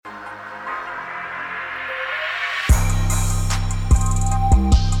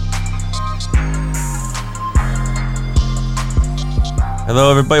Hello,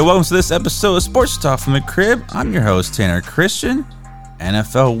 everybody. Welcome to this episode of Sports Talk from the Crib. I'm your host, Tanner Christian.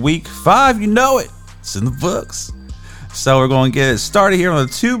 NFL Week 5, you know it. It's in the books. So we're going to get it started here on a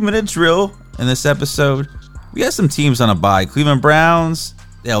 2-minute drill in this episode. We got some teams on a bye. Cleveland Browns,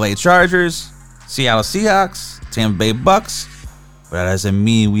 the LA Chargers, Seattle Seahawks, Tampa Bay Bucks. But that doesn't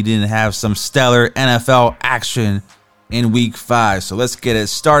mean we didn't have some stellar NFL action in Week 5. So let's get it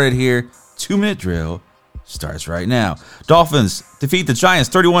started here. 2-minute drill starts right now. Dolphins defeat the Giants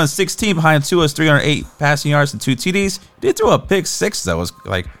 31-16 behind Tua's 308 passing yards and 2 TDs. He did throw a pick 6 though. Was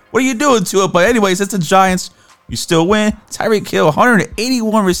like, what are you doing, Tua? But anyways, it's the Giants. You still win. Tyreek Hill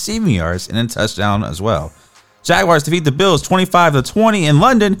 181 receiving yards and a touchdown as well. Jaguars defeat the Bills 25-20 in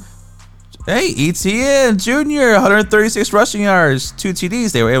London. Hey, ETN Jr. 136 rushing yards, 2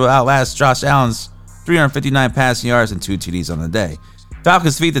 TDs. They were able to outlast Josh Allen's 359 passing yards and 2 TDs on the day.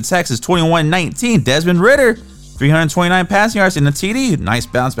 Falcons defeat the Texans 21-19. Desmond Ridder, 329 passing yards and a TD. Nice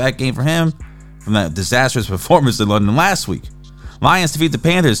bounce back game for him from that disastrous performance in London last week. Lions defeat the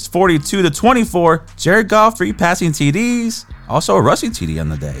Panthers 42-24. Jared Goff, 3 passing TDs. Also a rushing TD on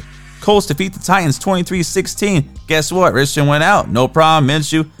the day. Colts defeat the Titans 23-16. Guess what? Richardson went out. No problem.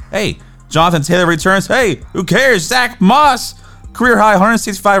 Minshew. Hey, Jonathan Taylor returns. Hey, who cares? Zach Moss, career high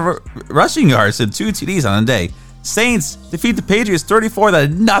 165 rushing yards and 2 TDs on the day. Saints defeat the Patriots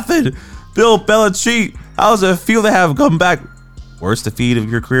 34-0. Bill Belichick, how does it feel to have come back? Worst defeat of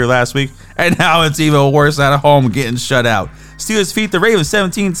your career last week, and now it's even worse at home getting shut out. Steelers defeat the Ravens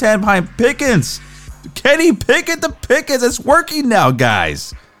 17-10 behind Pickens. Kenny Pickett, the Pickens, it's working now,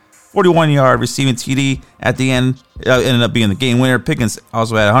 guys. 41-yard receiving TD at the end ended up being the game winner. Pickens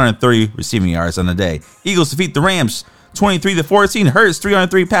also had 130 receiving yards on the day. Eagles defeat the Rams 23-14. Hurts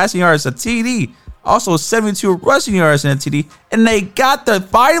 303 passing yards, a TD. Also 72 rushing yards in a TD. And they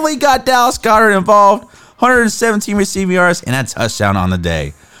finally got Dallas Goedert involved. 117 receiving yards and a touchdown on the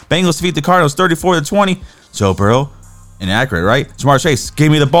day. Bengals defeat the Cardinals 34-20. Joe Burrow, inaccurate, right? Jamar Chase,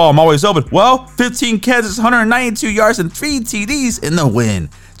 give me the ball. I'm always open. Well, 15 catches, 192 yards, and 3 TDs in the win.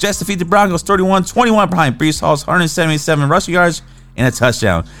 Jets defeat the Broncos 31-21 behind Breece Hall's 177 rushing yards and a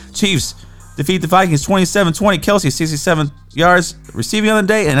touchdown. Chiefs defeat the Vikings 27-20. Kelsey 67 yards receiving on the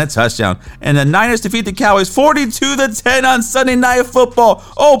day and a touchdown. And the Niners defeat the Cowboys 42-10 on Sunday Night Football.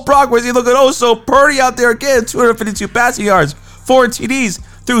 Oh, Brock, was he looking so pretty out there again? 252 passing yards, 4 TDs,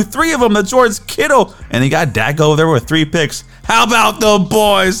 threw 3 of them to George Kittle, and he got Dak over there with 3 picks. How about the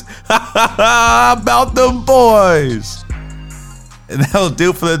boys? How about the boys? And that'll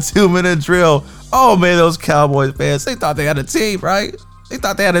do for the 2-minute drill. Oh, man, those Cowboys fans, they thought they had a team, right? They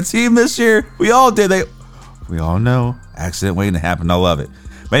thought they had a team this year. We all did. We all know. Accident waiting to happen. I love it.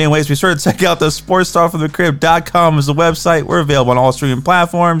 But anyways, be sure to check out the sportstalkfromthecrib.com is the website. We're available on all streaming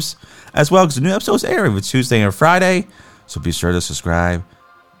platforms as well, because the new episodes air every Tuesday and Friday. So be sure to subscribe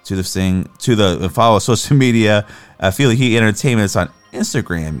to the thing, follow social media. Feel the Heat Entertainment. It's on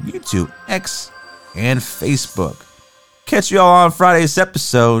Instagram, YouTube, X, and Facebook. Catch you all on Friday's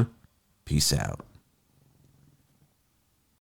episode. Peace out.